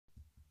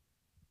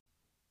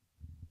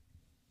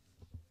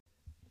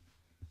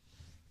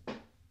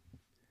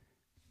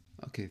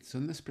Okay, so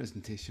in this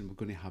presentation we're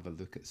going to have a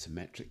look at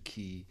symmetric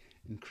key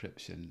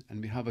encryption,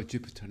 and we have a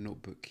Jupyter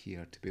notebook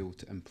here to be able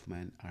to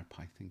implement our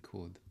Python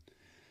code.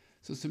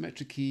 So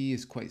symmetric key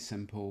is quite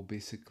simple.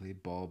 Basically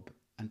Bob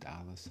and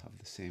Alice have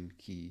the same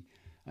key,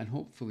 and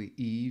hopefully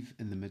Eve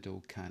in the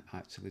middle can't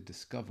actually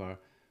discover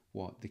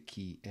what the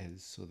key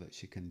is so that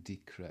she can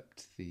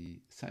decrypt the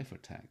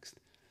ciphertext.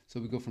 So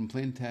we go from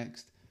plain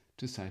text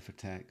to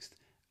ciphertext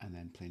and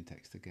then plain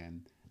text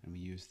again, and we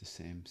use the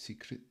same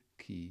secret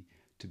key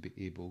to be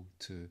able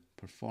to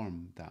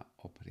perform that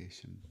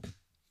operation.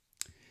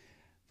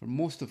 For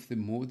most of the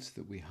modes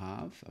that we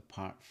have,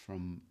 apart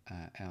from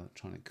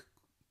electronic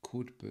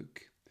codebook,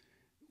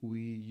 we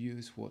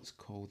use what's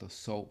called a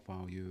salt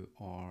value,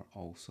 or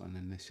also an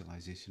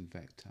initialization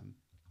vector.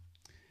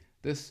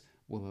 This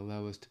will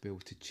allow us to be able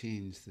to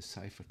change the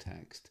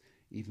ciphertext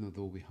even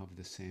though we have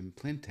the same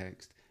plain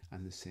text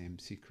and the same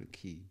secret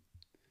key.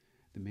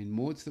 The main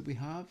modes that we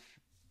have: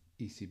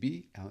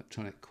 ECB,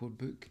 electronic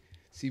codebook;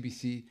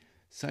 CBC,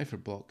 cipher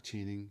block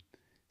chaining;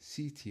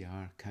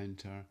 CTR,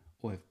 counter;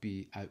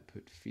 OFB,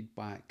 output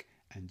feedback;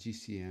 and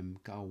GCM,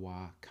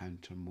 Galois,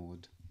 counter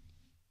mode.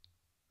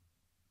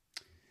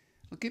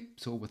 Okay,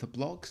 so with a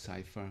block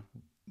cipher,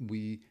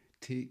 we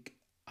take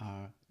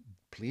our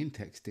plain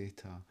text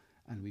data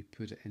and we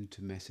put it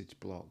into message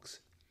blocks.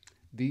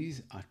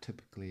 These are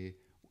typically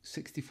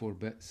 64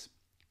 bits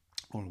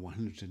or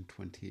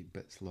 128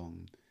 bits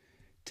long.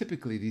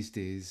 Typically these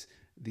days,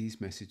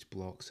 these message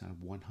blocks are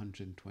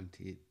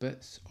 128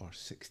 bits or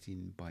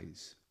 16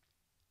 bytes.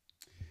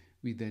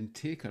 We then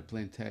take our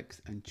plain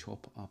text and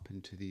chop it up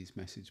into these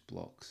message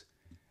blocks.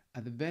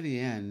 At the very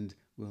end,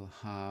 we'll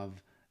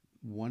have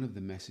one of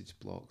the message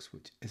blocks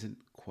which isn't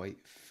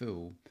quite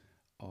full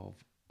of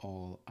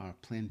all our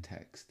plain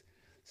text,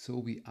 so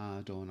we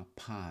add on a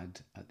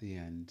pad at the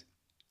end.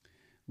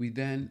 We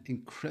then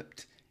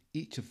encrypt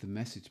each of the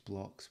message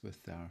blocks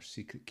with our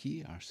secret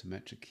key, our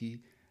symmetric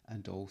key,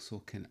 and also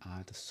can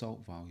add a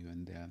salt value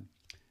in there.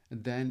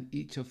 And then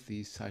each of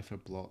these cipher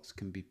blocks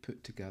can be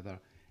put together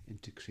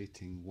into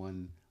creating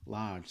one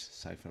large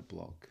cipher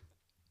block.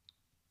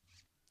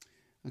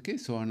 Okay,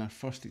 so on our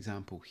first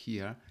example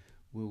here,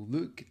 we'll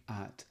look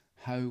at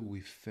how we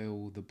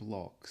fill the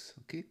blocks.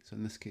 Okay, so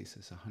in this case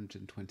it's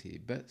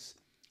 128 bits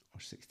or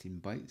 16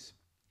 bytes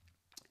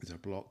is our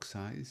block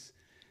size,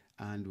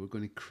 and we're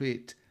going to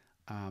create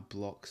a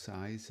block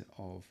size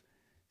of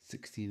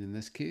 16 in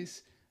this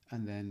case,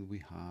 and then we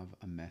have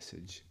a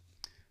message.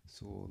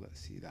 So let's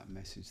see that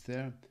message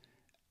there,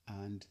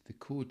 and the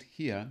code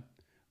here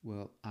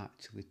will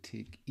actually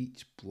take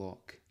each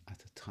block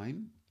at a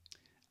time,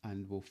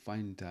 and we'll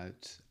find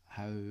out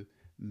how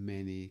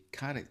many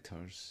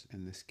characters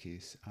in this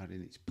case are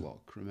in each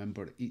block.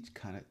 Remember, each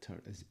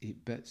character is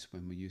 8 bits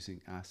when we're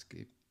using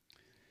ASCII.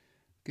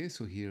 Okay,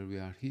 so here we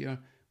are here.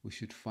 We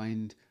should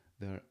find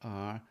there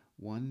are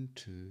 1,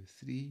 2,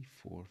 3,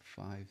 4,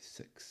 5,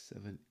 6,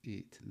 7,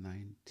 8,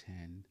 9,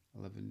 10,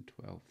 11,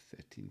 12,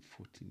 13,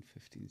 14,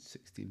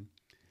 15,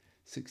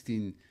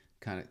 16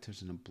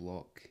 characters in a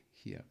block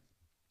here.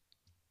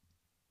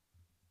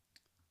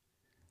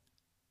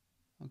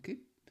 Okay,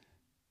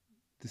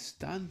 the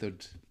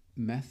standard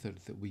method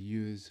that we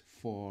use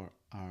for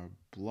our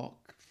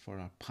block, for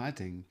our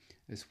padding,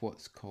 is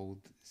what's called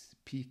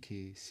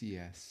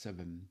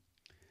PKCS7.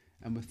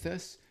 And with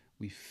this,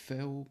 we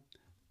fill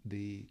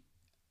the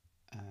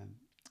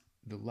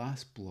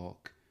last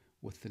block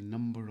with the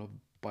number of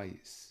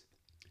bytes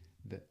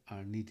that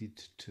are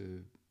needed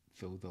to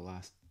fill the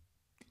last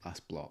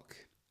block.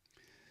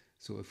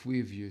 So if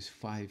we've used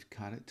 5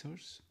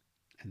 characters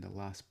in the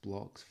last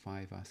blocks,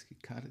 5 ASCII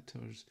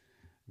characters,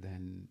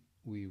 then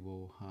we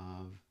will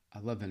have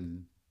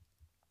 11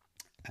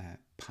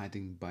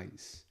 padding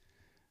bytes.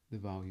 The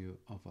value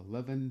of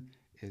 11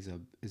 is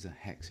a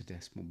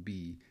hexadecimal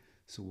B,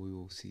 so we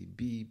will see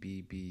B,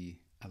 B, B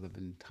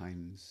 11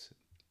 times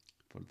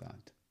for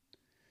that.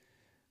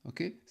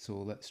 Okay,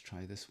 so let's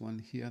try this one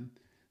here.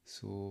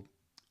 So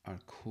our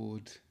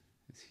code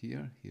is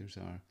here. Here's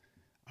our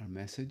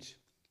message.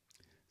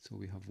 So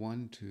we have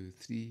 1, 2,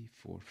 3,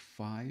 4,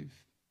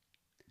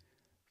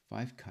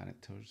 5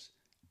 characters,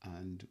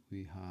 and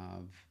we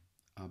have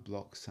a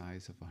block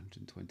size of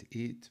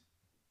 128,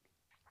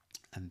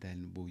 and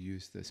then we'll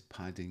use this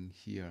padding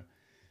here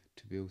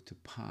to be able to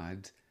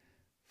pad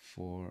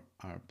for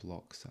our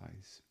block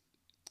size.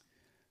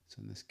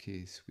 So in this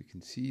case, we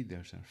can see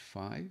there's our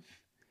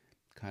 5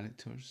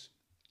 characters,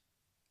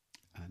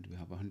 and we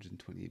have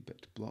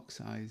 128-bit block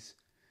size,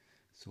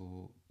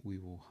 so we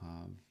will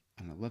have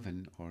an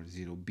 11 or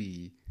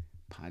 0B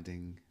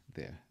padding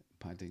there,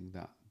 padding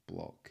that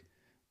block.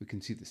 We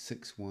can see the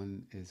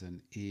 6.1 is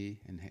an A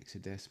in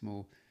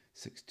hexadecimal,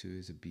 6.2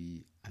 is a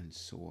B, and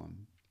so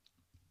on.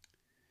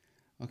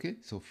 Okay,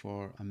 so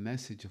for a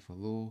message of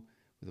hello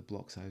with a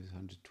block size of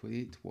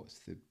 128, what's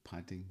the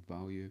padding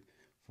value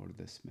for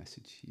this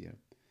message here?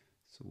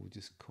 So we'll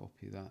just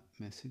copy that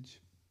message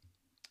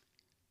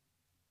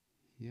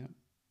here,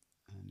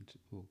 and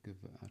we'll give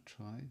it a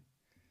try.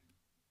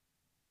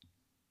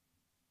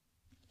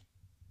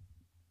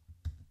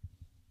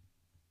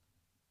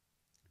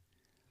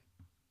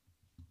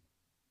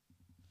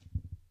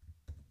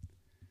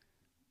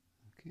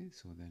 Okay,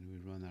 so then we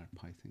run our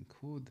Python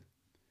code,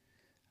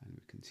 and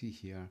we can see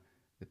here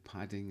the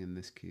padding in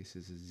this case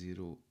is a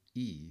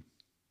 0e.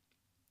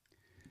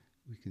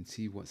 We can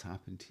see what's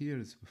happened here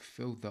is we've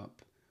filled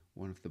up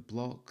one of the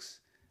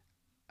blocks,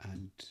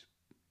 and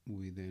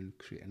we then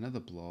create another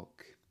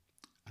block,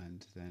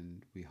 and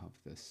then we have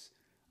this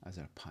as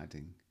our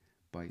padding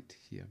byte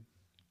here.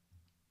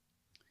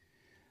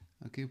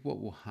 Okay, what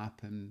will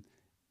happen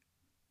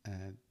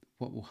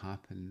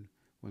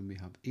when we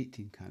have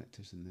 18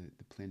 characters in the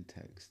plain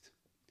text?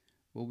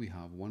 Will we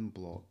have one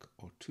block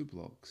or two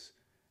blocks,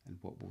 and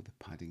what will the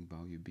padding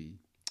value be?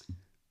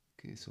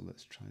 Okay, so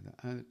let's try that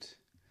out.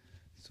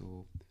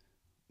 So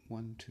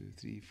 1, 2,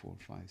 3, 4,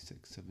 5,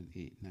 6, 7,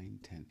 8, 9,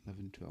 10,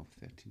 11, 12,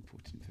 13,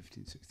 14,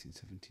 15, 16,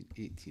 17,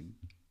 18.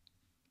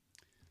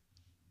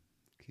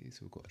 Okay, so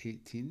we've got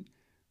 18.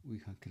 We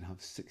can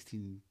have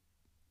 16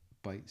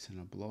 bytes in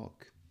a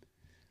block.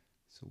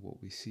 So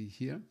what we see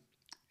here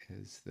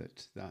is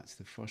that that's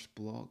the first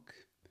block,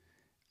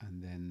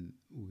 and then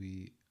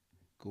we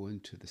go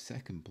into the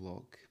second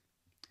block,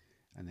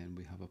 and then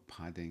we have a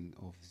padding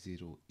of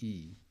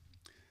 0e.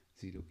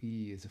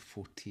 0e is a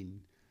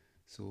 14.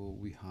 So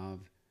we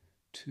have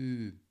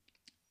 2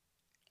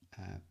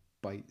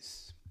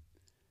 bytes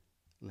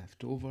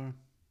left over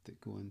that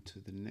go into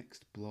the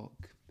next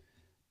block,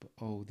 but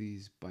all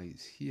these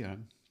bytes here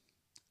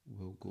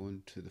will go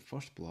into the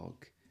first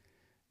block,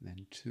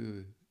 then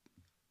 2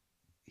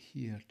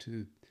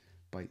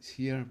 bytes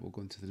here will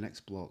go into the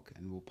next block,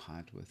 and we'll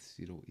pad with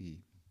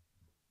 0e.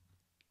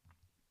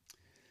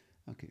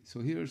 Okay, so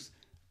here's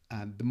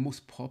the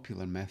most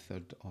popular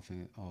method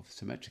of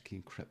symmetric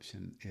key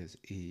encryption is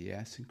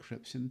AES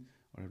encryption,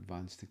 or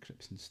Advanced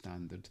Encryption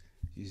Standard.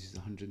 It uses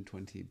a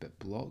 128-bit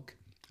block,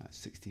 that's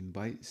 16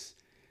 bytes,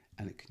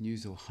 and it can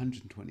use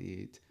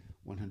 128,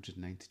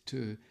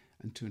 192,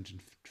 and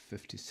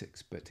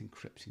 256-bit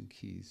encryption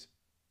keys.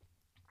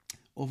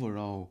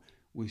 Overall,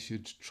 we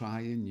should try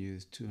and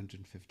use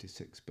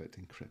 256-bit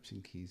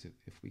encryption keys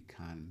if we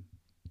can.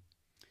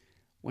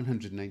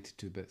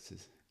 192 bits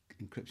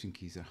encryption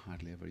keys are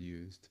hardly ever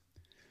used.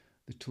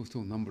 The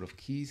total number of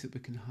keys that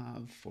we can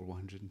have for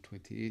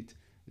 128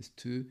 is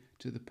 2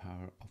 to the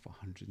power of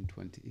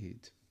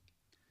 128.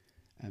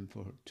 And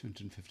for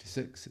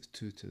 256, it's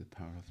 2 to the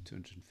power of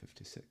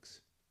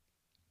 256.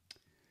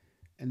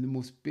 In the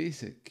most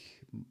basic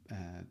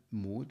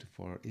mode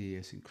for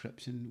AES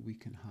encryption, we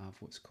can have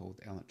what's called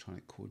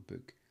electronic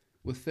codebook.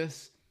 With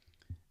this,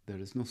 there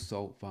is no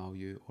salt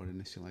value or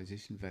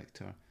initialization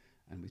vector,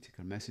 and we take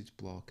our message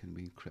block and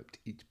we encrypt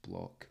each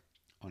block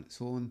on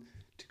its own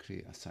to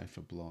create a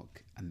cipher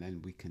block, and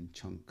then we can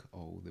chunk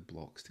all the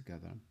blocks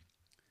together.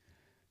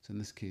 So in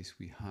this case,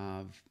 we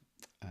have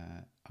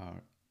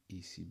our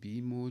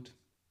ECB mode.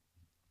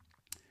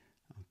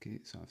 Okay,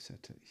 so I've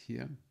set it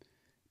here,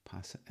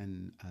 pass it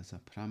in as a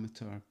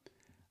parameter,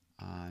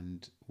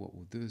 and what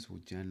we'll do is we'll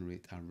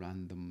generate a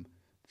random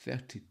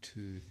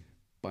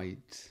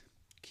 32-byte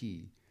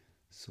key.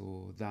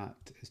 So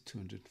that is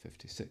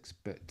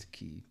 256-bit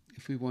key.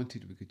 If we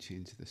wanted, we could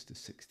change this to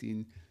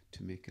 16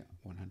 to make it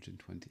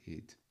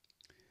 128.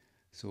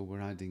 So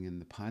we're adding in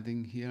the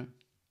padding here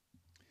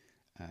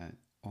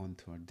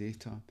onto our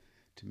data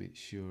to make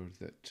sure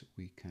that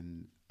we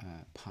can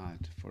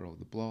pad for all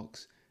the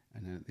blocks,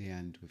 and then at the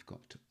end we've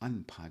got to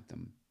unpad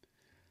them.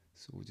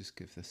 So we'll just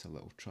give this a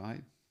little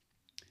try.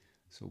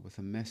 So with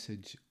a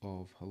message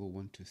of hello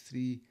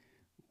 123,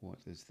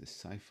 what is the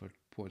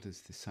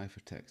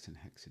ciphertext in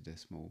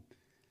hexadecimal?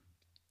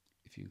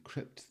 If you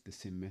encrypt the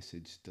same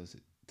message, does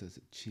it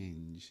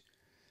change?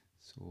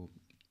 So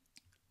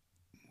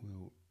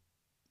we'll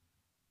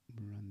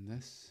run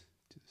this.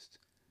 Just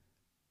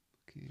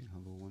okay,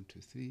 hello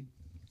 123.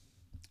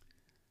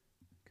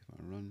 Give it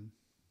a run,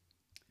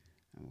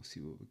 and we'll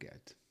see what we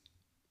get.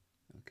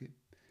 Okay.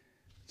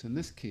 So in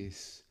this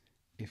case,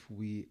 if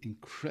we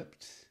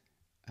encrypt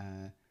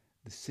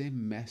the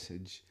same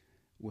message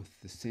with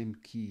the same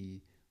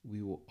key,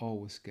 we will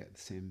always get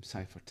the same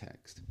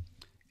ciphertext.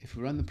 If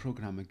we run the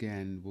program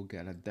again, we'll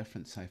get a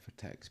different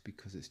ciphertext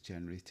because it's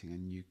generating a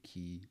new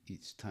key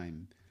each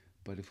time.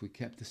 But if we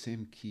kept the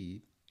same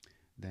key,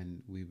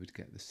 then we would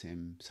get the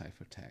same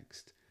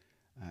ciphertext.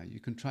 You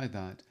can try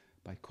that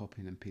by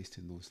copying and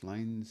pasting those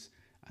lines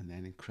and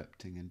then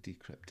encrypting and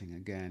decrypting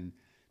again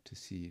to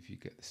see if you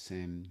get the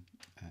same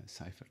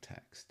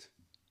ciphertext.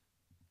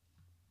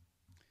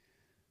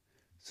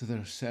 So there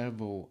are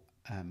several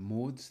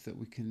modes that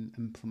we can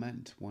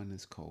implement. One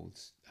is called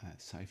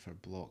cipher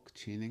block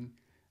chaining,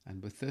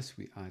 and with this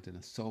we add in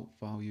a salt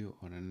value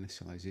or an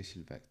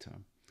initialization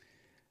vector.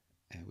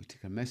 We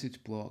take a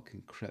message block,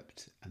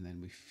 encrypt, and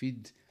then we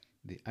feed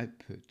the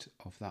output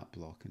of that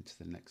block into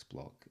the next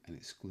block and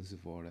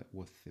exclusive OR it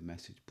with the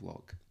message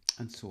block,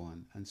 and so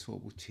on, and so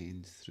it will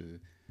change through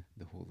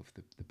the whole of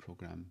the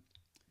program.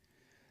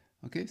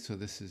 Okay, so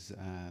this is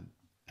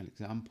an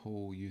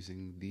example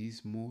using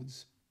these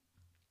modes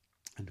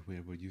and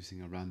where we're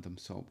using a random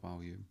salt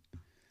value.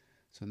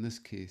 So in this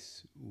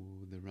case,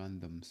 the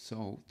random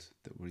salt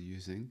that we're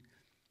using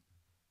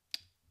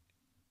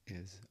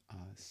is a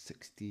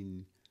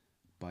 16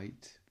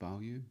 byte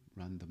value,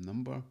 random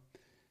number,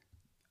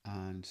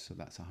 and so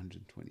that's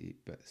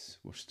 128 bits.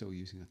 We're still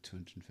using a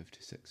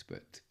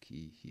 256-bit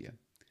key here.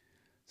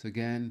 So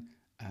again,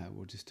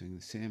 we're just doing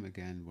the same.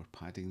 Again, we're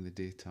padding the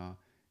data,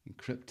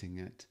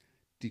 encrypting it,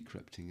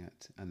 decrypting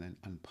it, and then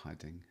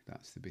unpadding.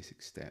 That's the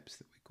basic steps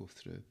that we go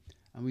through.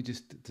 And we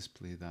just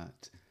display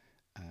that,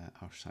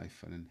 our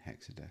cipher in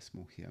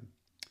hexadecimal here.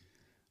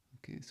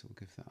 Okay, so we'll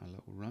give that a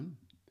little run.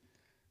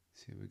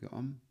 See how we got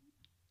on.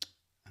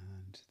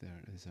 And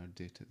there is our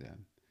data there.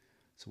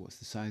 So what's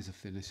the size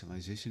of the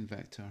initialization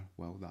vector?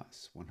 Well,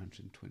 that's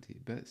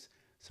 128 bits.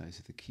 Size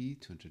of the key,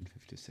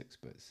 256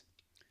 bits.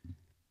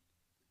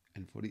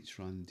 And for each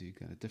run, do you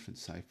get a different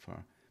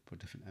cipher for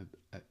different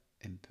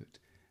input?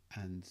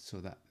 And so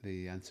that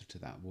the answer to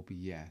that will be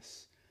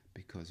yes,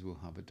 because we'll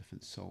have a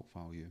different salt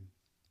value.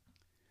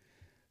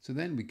 So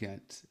then we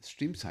get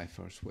stream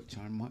ciphers, which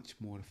are much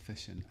more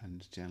efficient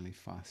and generally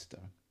faster.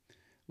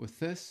 With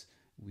this,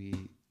 we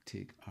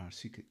take our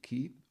secret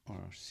key or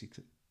our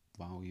secret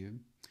value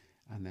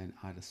and then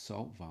add a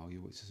salt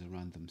value, which is a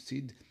random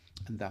seed,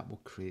 and that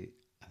will create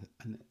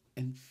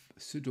a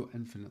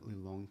pseudo-infinitely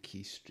long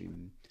key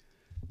stream.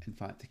 In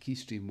fact, the key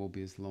stream will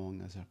be as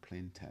long as our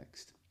plain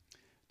text.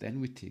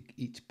 Then we take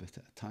each bit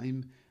at a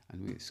time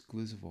and we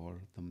exclusive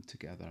OR them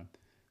together.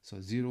 So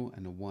a 0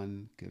 and a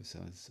 1 gives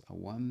us a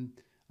 1,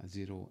 a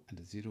 0 and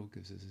a 0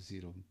 gives us a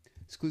 0.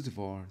 Exclusive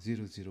OR,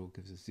 0, 0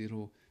 gives us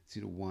 0,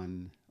 0,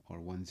 1, or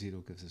 1,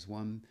 0 gives us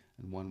 1,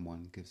 and 1,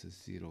 1 gives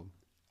us 0.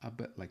 A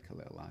bit like a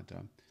little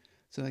adder.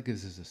 So that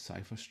gives us a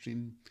cipher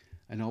stream.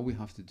 And all we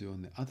have to do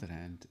on the other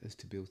end is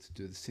to be able to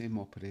do the same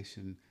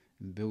operation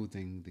in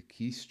building the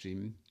key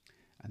stream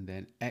and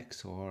then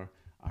XOR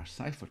our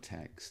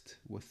ciphertext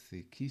with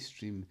the key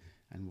stream,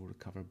 and we'll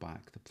recover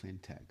back the plain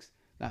text.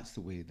 That's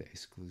the way that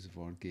exclusive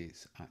OR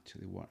gates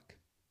actually work.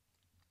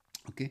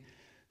 Okay,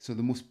 so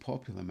the most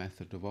popular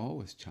method of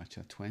all is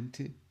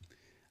Cha-Cha-20,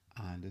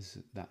 and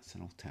that's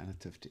an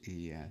alternative to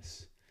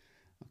AES.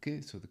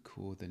 Okay, so the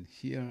code in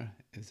here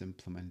is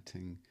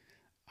implementing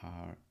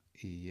our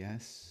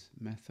AES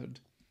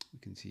method. We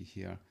can see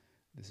here,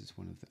 this is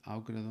one of the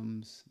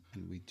algorithms,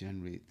 and we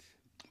generate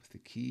with the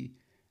key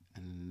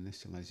and an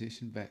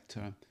initialization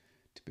vector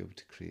to be able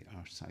to create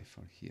our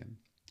cipher here.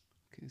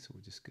 Okay, so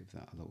we'll just give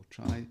that a little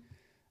try,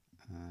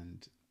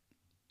 and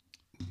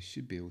we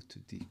should be able to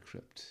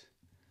decrypt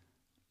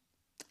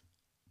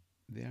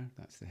there.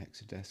 That's the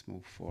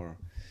hexadecimal for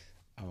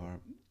our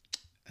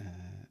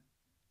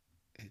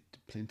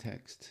plain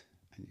text,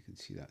 and you can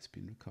see that's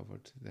been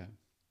recovered there.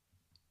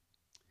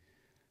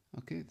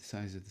 Okay, the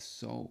size of the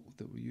salt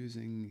that we're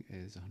using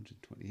is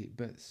 128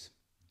 bits.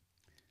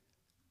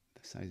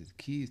 The size of the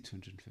key is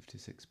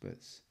 256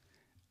 bits.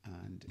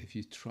 And if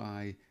you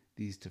try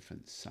these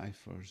different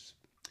ciphers,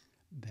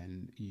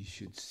 then you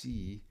should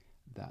see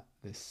that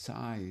the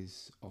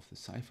size of the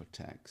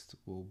ciphertext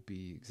will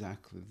be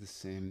exactly the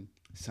same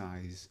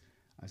size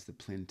as the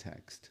plain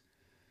text.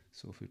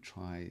 So if we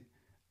try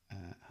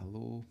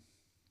hello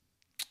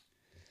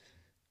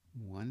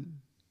 1,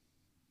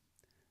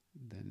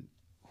 then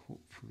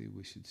hopefully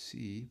we should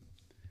see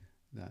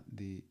that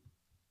the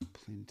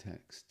plain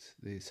text,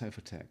 the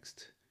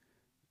ciphertext,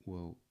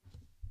 will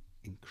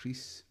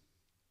increase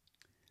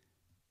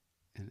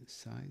in its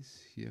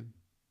size here.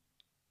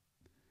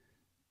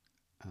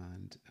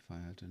 And if I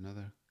add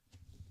another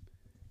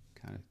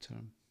character,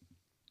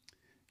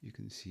 you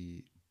can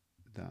see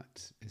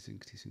that is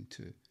increasing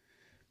too.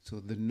 So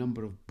the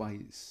number of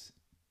bytes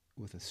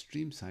with a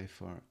stream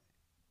cipher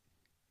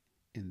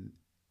in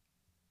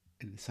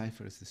the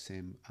cipher is the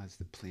same as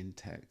the plain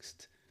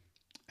text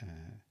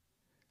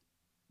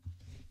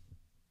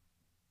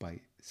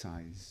byte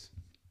size.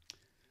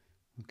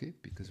 Okay,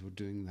 because we're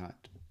doing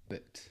that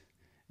bit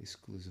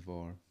exclusive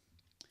OR.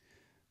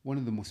 One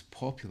of the most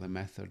popular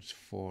methods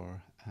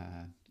for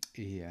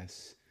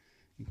AES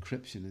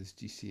encryption is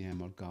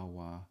GCM or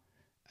Galois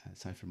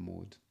cipher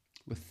mode.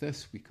 With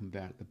this, we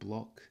convert the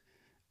block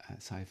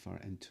cipher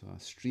into a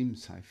stream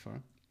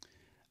cipher,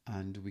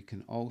 and we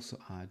can also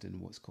add in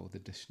what's called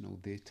additional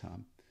data,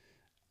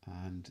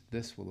 and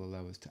this will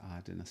allow us to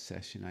add in a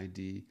session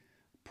ID,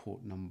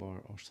 port number,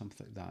 or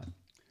something like that.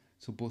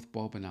 So both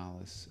Bob and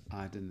Alice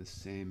add in the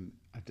same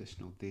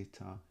additional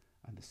data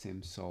and the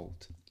same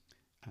salt,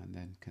 and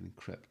then can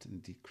encrypt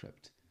and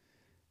decrypt.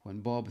 When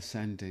Bob is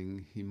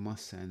sending, he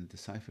must send the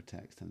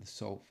ciphertext and the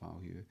salt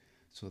value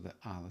so that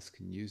Alice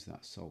can use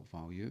that salt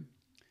value,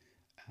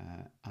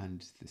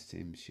 and the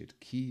same shared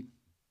key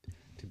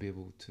to be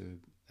able to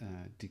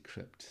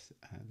decrypt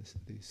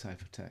the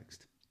ciphertext.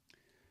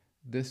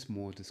 This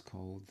mode is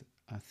called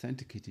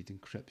authenticated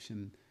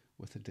encryption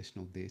with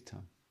additional data.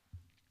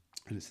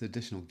 And it's the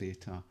additional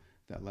data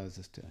that allows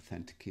us to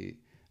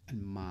authenticate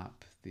and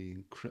map the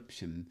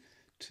encryption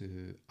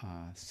to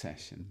a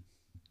session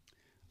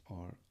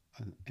or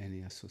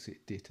any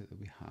associated data that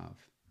we have.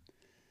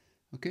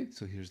 Okay,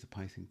 so here's the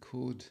Python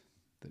code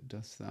that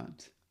does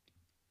that.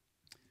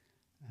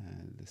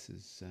 This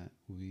is,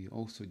 we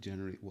also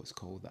generate what's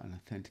called an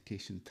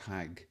authentication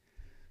tag.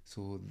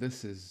 So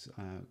this is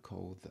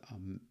called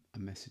a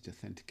message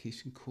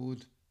authentication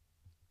code,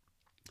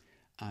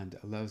 and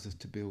it allows us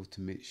to be able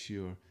to make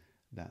sure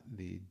that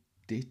the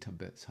data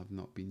bits have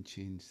not been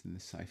changed in the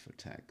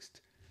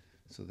ciphertext.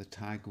 So the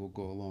tag will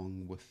go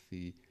along with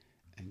the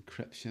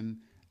encryption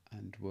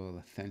and will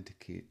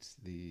authenticate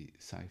the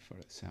cipher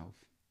itself.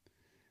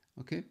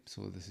 Okay,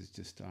 so this is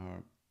just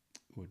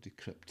we're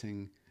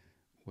decrypting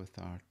with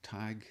our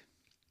tag,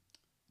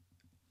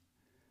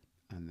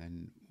 and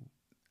then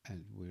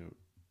we're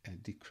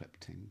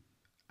decrypting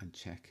and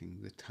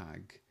checking the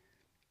tag.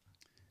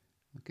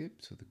 Okay,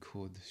 so the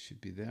code should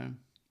be there,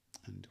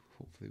 and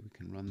hopefully we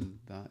can run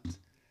that.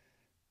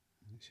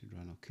 It should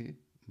run okay.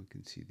 We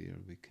can see there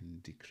we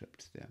can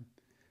decrypt them.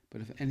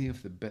 But if any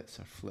of the bits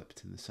are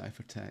flipped in the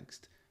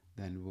ciphertext,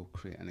 then we'll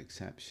create an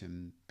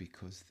exception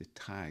because the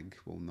tag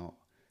will not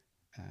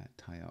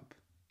tie up.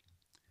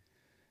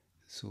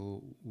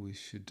 So we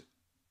should,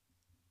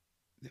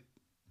 yep.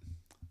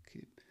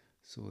 Okay,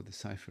 so the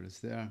cipher is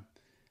there,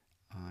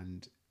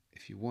 and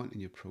if you want in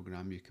your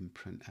program, you can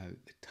print out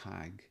the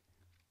tag.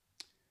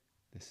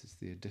 This is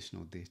the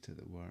additional data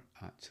that we're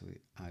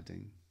actually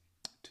adding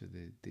to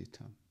the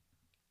data.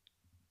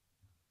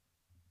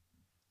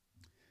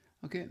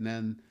 Okay, and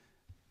then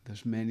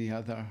there's many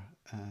other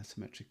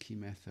symmetric key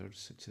methods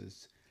such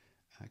as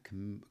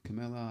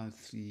Camilla,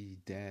 3,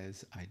 Des,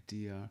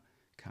 Idea,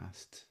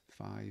 Cast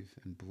 5,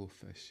 and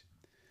Blowfish.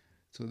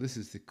 So this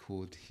is the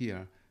code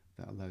here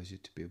that allows you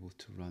to be able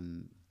to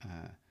run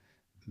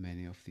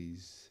many of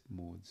these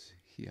modes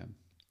here.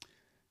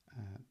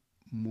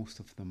 Most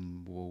of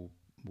them will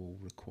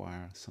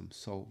require some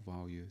salt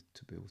value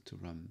to be able to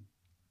run.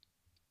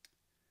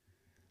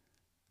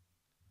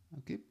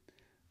 Okay,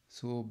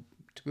 so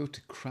to be able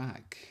to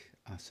crack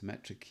a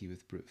symmetric key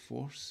with brute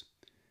force,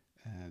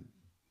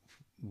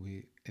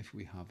 if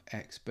we have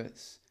x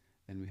bits,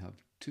 then we have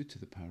 2 to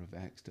the power of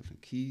x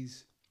different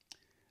keys,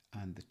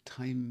 and the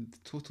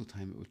total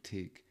time it would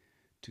take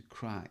to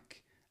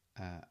crack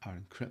our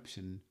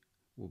encryption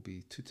will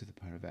be 2 to the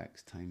power of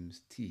x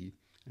times t,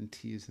 and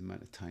t is the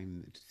amount of time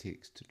that it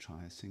takes to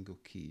try a single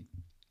key.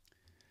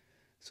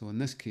 So in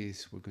this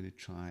case, we're going to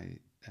try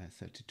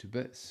 32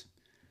 bits.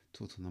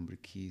 Total number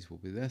of keys will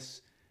be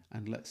this,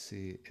 and let's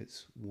say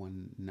it's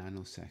 1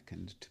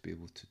 nanosecond to be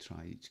able to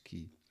try each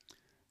key.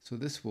 So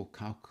this will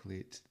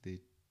calculate the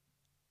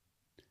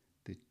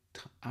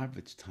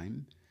average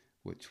time,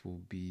 which will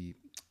be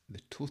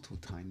the total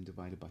time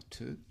divided by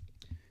 2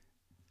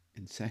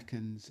 in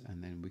seconds,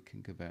 and then we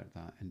can convert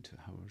that into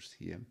hours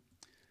here.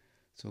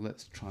 So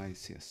let's try,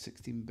 say, a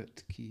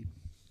 16-bit key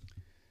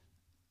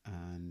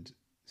and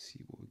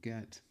see what we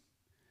get.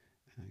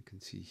 And I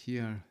can see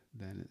here,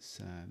 then it's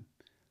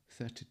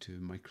 32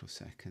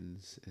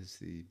 microseconds is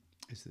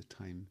the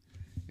time.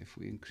 If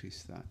we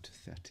increase that to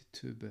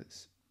 32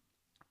 bits,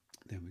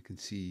 then we can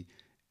see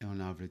on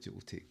average it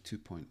will take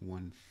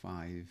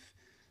 2.15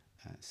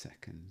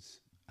 seconds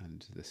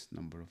and this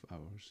number of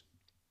hours.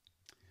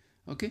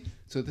 Okay,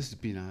 so this has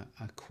been a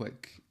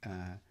quick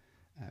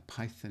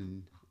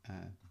Python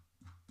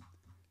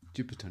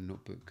Jupyter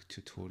Notebook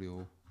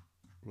tutorial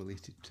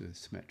related to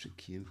symmetric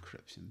key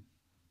encryption.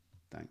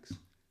 Thanks.